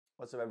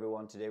What's up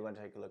everyone, today we're going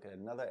to take a look at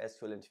another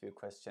SQL interview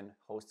question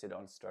hosted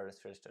on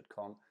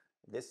StrataScratch.com,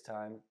 this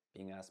time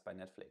being asked by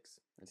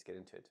Netflix. Let's get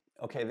into it.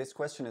 Okay, this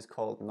question is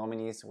called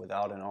Nominees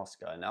Without an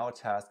Oscar, and our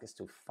task is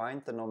to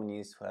find the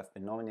nominees who have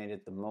been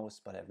nominated the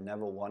most but have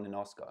never won an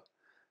Oscar.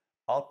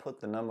 Output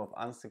the number of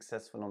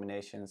unsuccessful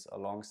nominations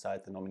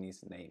alongside the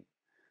nominee's name.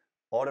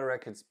 Order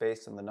records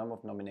based on the number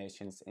of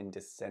nominations in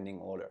descending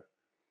order.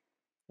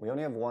 We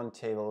only have one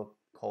table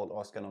called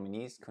Oscar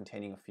nominees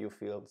containing a few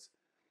fields,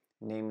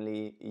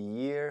 namely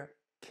year,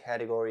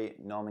 category,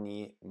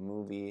 nominee,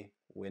 movie,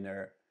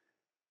 winner,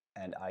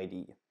 and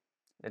ID.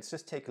 Let's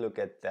just take a look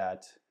at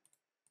that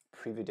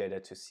preview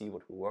data to see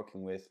what we're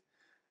working with.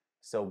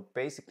 So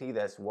basically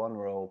there's one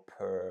row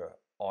per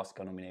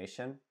Oscar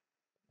nomination.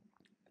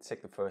 Let's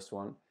take the first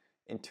one.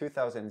 In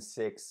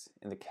 2006,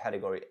 in the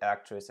category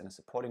actress in a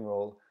supporting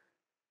role,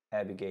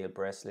 Abigail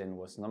Breslin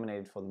was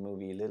nominated for the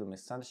movie Little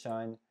Miss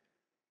Sunshine.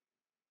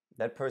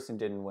 That person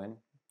didn't win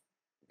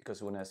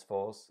because winner is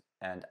false,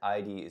 and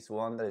ID is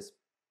one that is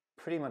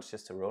pretty much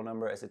just a row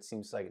number, as it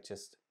seems like it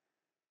just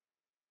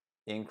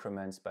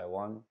increments by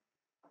one.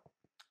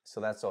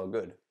 So that's all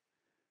good.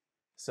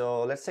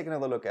 So let's take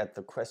another look at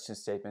the question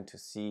statement to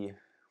see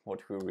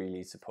what we're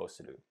really supposed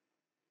to do.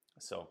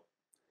 So it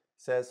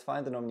says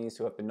find the nominees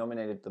who have been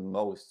nominated the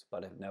most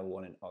but have never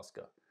won an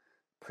Oscar.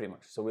 Pretty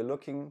much. So we're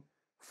looking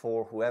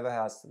for whoever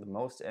has the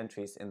most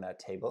entries in that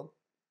table.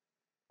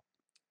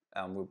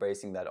 We're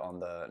basing that on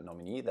the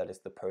nominee, that is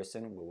the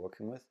person we're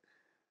working with.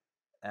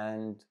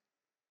 And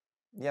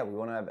yeah, we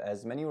want to have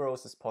as many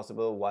rows as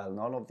possible while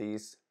none of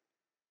these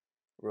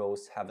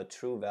rows have a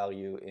true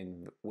value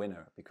in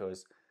winner,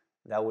 because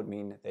that would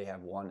mean they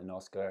have won an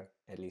Oscar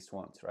at least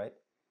once, right?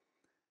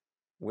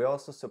 We're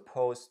also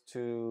supposed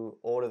to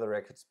order the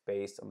records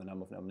based on the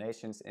number of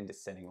nominations in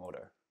descending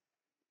order.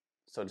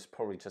 So it's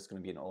probably just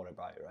going to be an order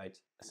by, right?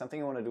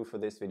 Something I want to do for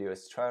this video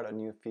is try out a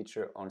new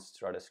feature on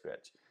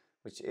StrataScratch,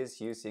 which is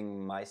using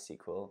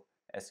MySQL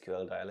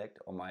SQL dialect,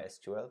 or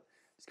MySQL.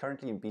 It's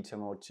currently in beta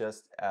mode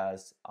just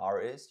as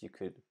R is. You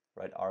could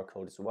write R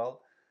code as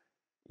well.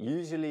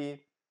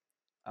 Usually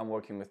I'm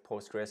working with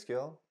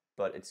PostgreSQL,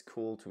 but it's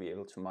cool to be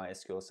able to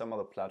MySQL. Some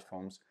other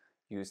platforms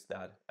use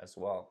that as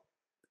well,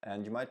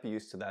 and you might be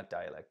used to that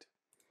dialect.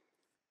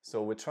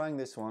 So we're trying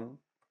this one,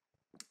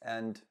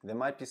 and there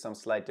might be some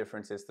slight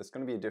differences. There's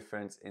going to be a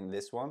difference in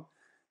this one,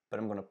 but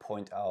I'm going to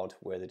point out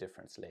where the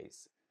difference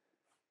lays.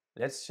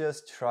 Let's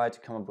just try to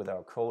come up with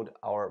our code.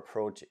 Our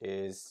approach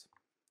is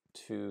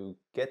to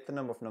get the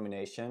number of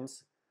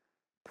nominations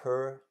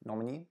per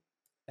nominee,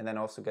 and then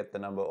also get the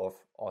number of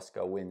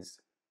Oscar wins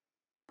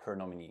per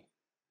nominee.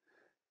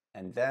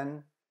 And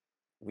then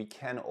we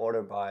can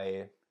order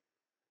by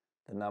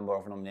the number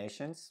of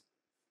nominations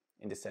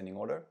in descending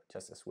order,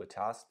 just as we're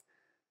tasked,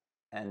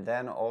 and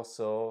then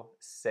also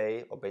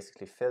say, or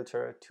basically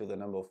filter to the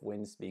number of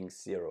wins being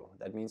 0.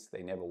 That means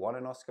they never won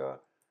an Oscar,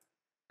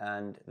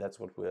 and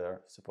that's what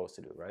we're supposed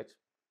to do, right?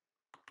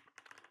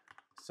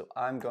 So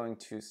I'm going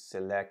to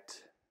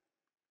select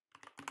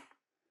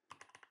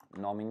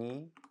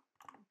nominee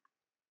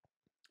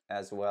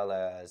as well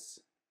as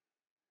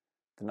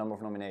the number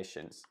of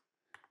nominations.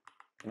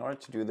 In order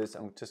to do this,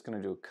 I'm just going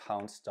to do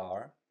count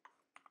star,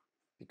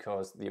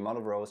 because the amount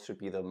of rows should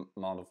be the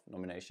amount of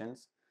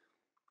nominations.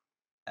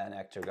 And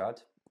actor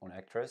got on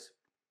actress,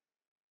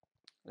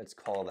 let's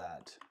call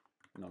that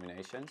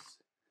nominations.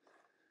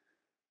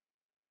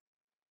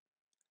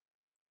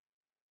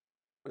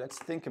 Let's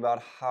think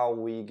about how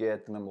we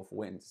get the number of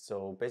wins.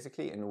 So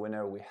basically in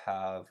winner we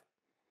have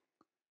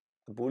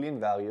a Boolean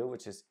value,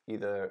 which is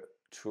either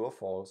true or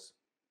false,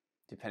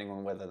 depending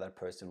on whether that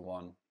person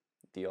won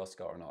the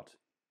Oscar or not,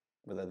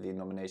 whether the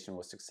nomination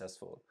was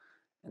successful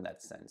in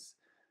that sense.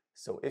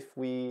 So if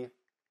we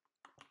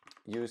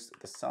use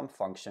the sum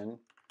function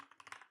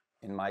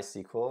in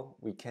MySQL,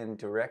 we can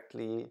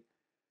directly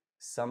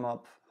sum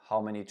up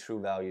how many true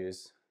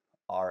values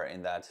are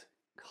in that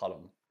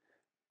column.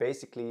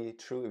 Basically,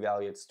 true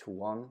evaluates to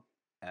 1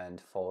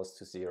 and false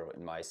to 0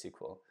 in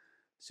MySQL.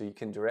 So you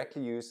can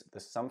directly use the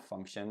sum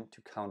function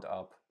to count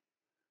up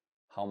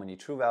how many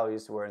true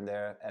values were in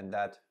there, and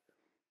that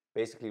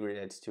basically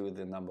relates to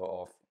the number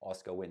of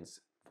Oscar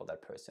wins for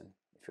that person,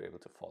 if you're able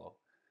to follow.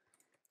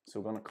 So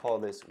we're going to call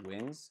this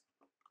wins.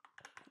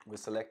 We're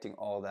selecting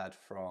all that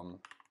from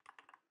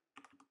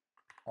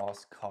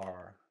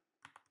Oscar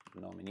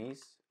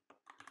nominees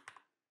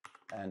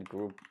and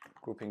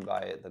grouping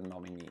by the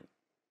nominee.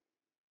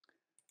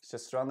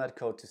 Let's just run that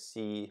code to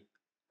see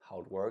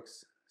how it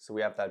works. So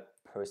we have that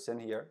person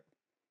here,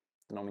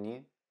 the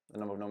nominee, the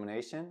number of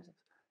nominations,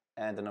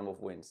 and the number of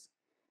wins.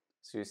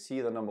 So you see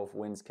the number of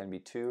wins can be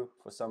 2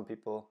 for some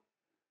people.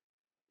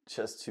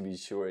 Just to be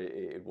sure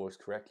it works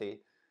correctly,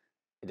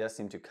 it does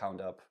seem to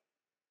count up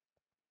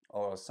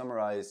or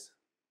summarize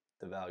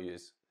the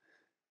values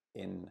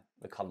in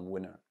the column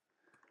winner.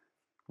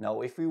 Now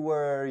if we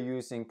were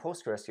using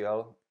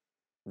PostgreSQL,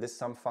 this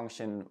sum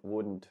function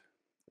wouldn't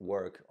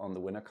work on the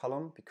winner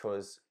column,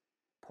 because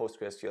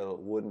PostgreSQL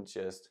wouldn't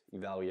just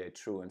evaluate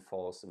true and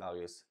false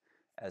values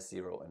as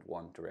 0 and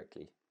 1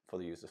 directly for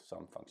the use of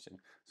sum function.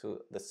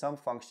 So the sum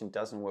function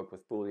doesn't work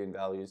with Boolean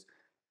values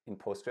in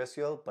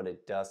PostgreSQL, but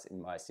it does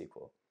in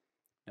MySQL.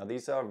 Now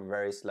these are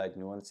very slight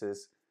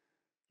nuances.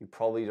 You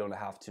probably don't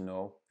have to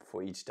know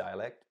for each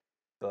dialect,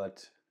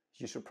 but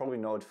you should probably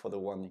know it for the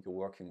one you're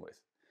working with.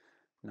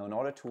 Now in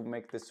order to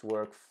make this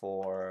work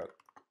for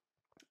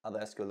other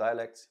SQL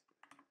dialects,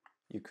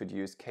 you could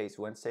use case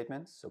when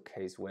statements. So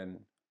case when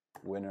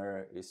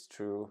winner is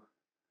true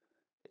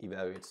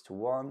evaluates to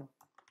 1,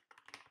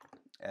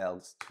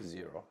 else to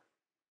 0.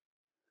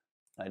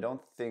 I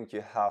don't think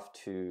you have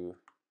to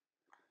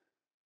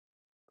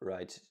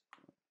write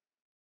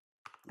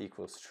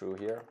equals true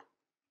here,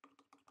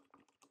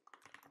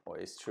 or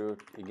is true,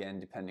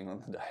 again depending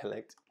on the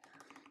dialect,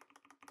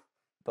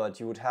 but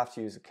you would have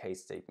to use a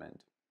case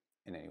statement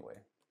in any way.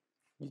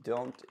 You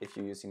don't if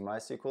you're using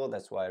MySQL.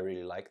 That's why I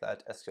really like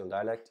that SQL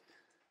dialect,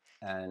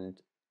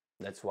 and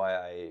that's why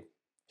I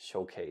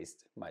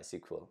showcased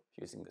MySQL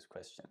using this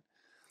question.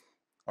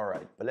 All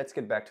right, but let's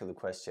get back to the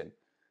question.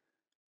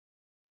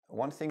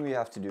 One thing we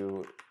have to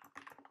do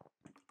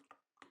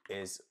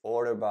is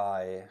order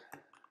by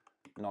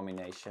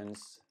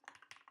nominations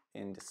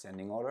in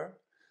descending order.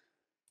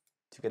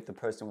 To get the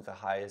person with the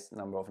highest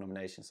number of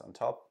nominations on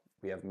top,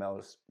 we have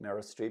Meryl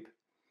Streep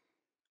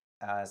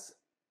as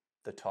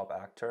the top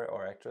actor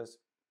or actress.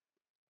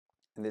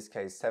 In this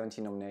case,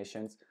 17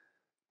 nominations,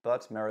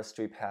 but Meryl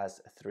Streep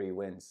has 3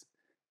 wins,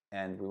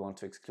 and we want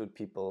to exclude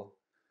people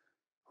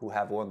who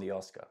have won the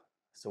Oscar.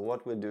 So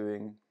what we're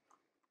doing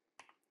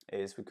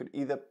is we could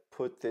either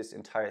put this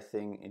entire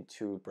thing in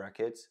 2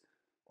 brackets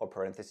or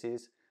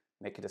parentheses,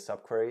 make it a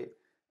subquery,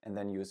 and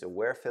then use a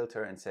where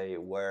filter and say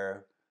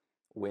where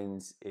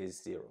wins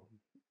is 0.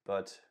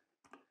 But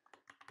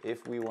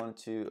if we want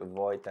to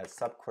avoid that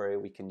subquery,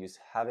 we can use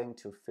having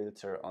to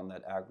filter on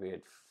that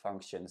aggregate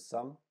function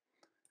sum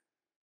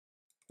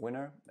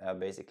winner,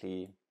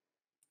 basically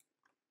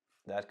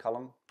that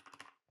column,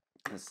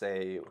 and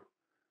say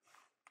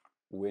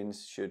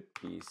wins should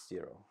be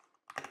 0.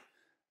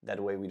 That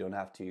way we don't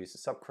have to use a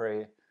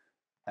subquery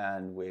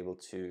and we're able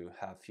to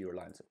have fewer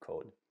lines of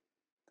code.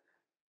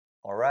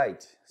 All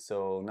right,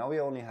 so now we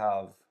only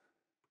have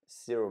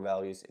 0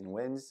 values in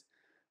wins.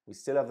 We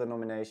still have the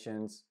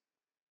nominations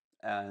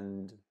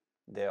and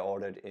they're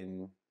ordered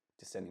in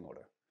descending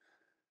order.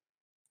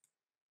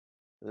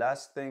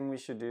 Last thing we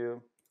should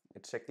do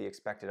is check the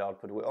expected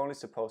output. We're only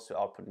supposed to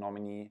output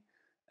nominee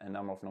and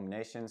number of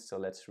nominations, so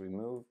let's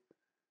remove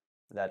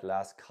that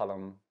last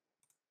column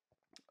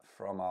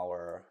from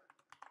our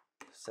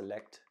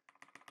select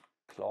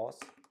clause.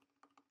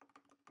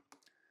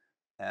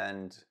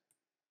 And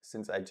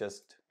since I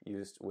just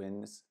used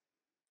wins,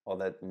 or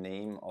that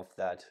name of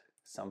that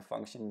sum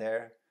function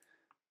there,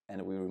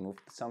 and we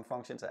removed the sum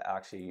functions, I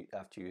actually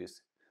have to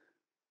use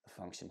a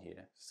function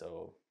here.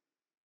 So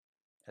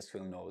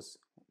SQL knows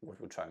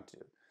what we're trying to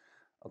do.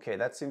 Okay,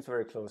 that seems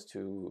very close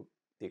to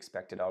the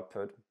expected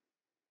output.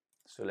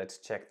 So let's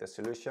check the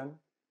solution.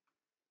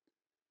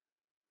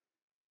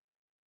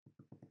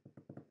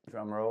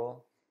 Drum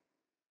roll,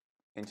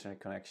 internet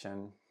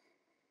connection.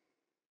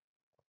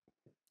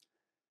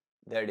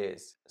 There it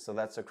is. So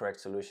that's the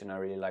correct solution. I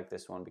really like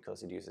this one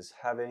because it uses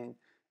having,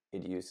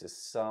 it uses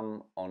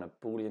sum on a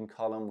Boolean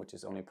column, which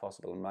is only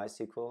possible in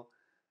MySQL.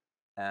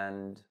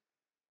 And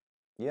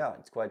yeah,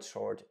 it's quite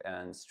short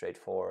and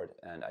straightforward.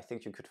 And I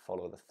think you could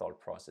follow the thought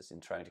process in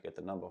trying to get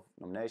the number of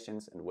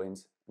nominations and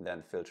wins, and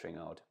then filtering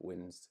out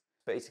wins,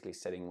 basically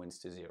setting wins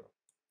to 0.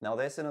 Now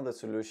there's another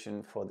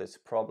solution for this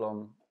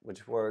problem,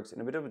 which works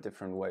in a bit of a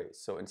different way.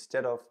 So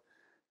instead of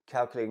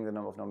calculating the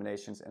number of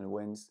nominations and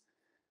wins,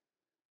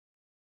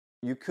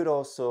 you could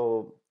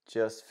also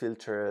just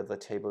filter the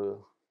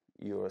table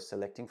you're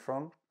selecting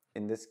from.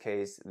 In this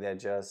case, they're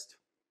just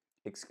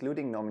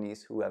excluding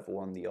nominees who have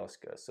won the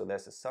Oscar. So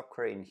there's a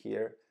subquery in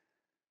here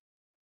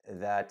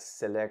that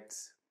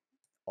selects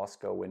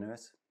Oscar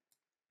winners,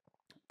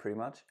 pretty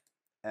much.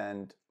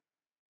 And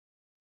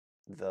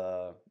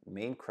the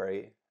main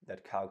query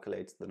that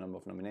calculates the number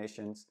of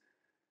nominations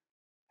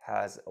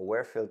has a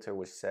where filter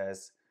which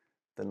says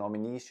the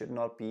nominee should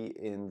not be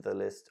in the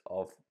list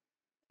of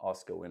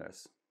Oscar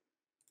winners.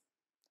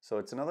 So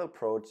it's another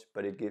approach,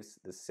 but it gives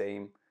the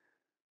same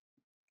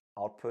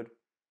output.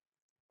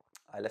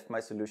 I left my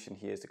solution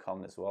here as a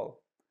comment as well.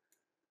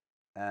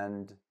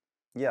 And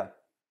yeah,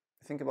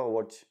 think about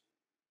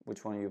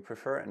which one you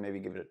prefer and maybe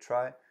give it a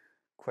try.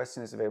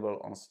 Question is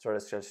available on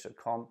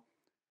StrataScratch.com.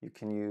 You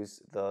can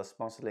use the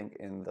sponsor link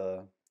in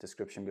the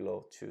description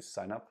below to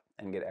sign up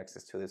and get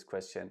access to this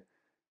question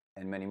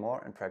and many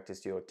more and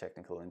practice your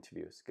technical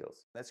interview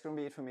skills. That's going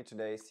to be it for me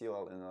today. See you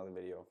all in another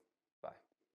video.